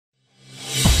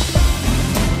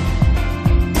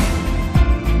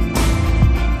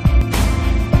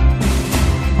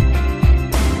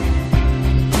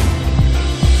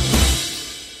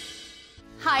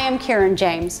Karen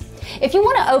James. If you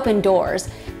want to open doors,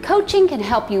 coaching can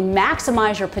help you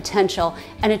maximize your potential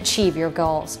and achieve your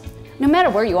goals. No matter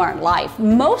where you are in life,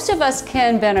 most of us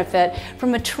can benefit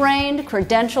from a trained,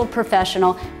 credentialed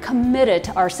professional committed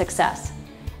to our success.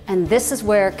 And this is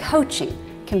where coaching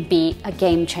can be a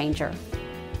game changer.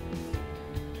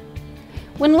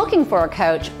 When looking for a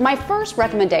coach, my first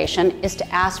recommendation is to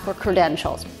ask for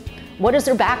credentials. What is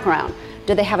their background?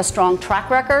 Do they have a strong track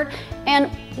record?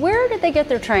 And where did they get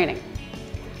their training?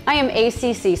 I am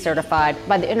ACC certified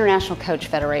by the International Coach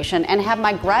Federation and have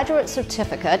my graduate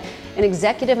certificate in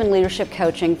executive and leadership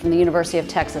coaching from the University of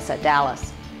Texas at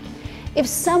Dallas. If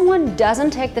someone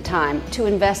doesn't take the time to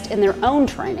invest in their own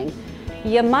training,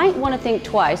 you might want to think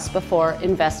twice before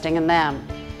investing in them.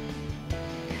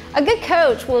 A good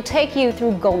coach will take you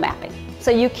through goal mapping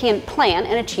so you can plan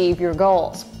and achieve your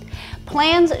goals.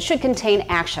 Plans should contain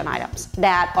action items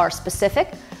that are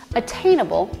specific,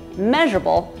 attainable,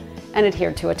 measurable, and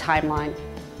adhere to a timeline.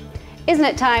 Isn't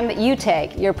it time that you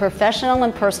take your professional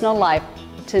and personal life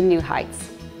to new heights?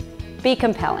 Be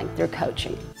compelling through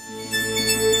coaching.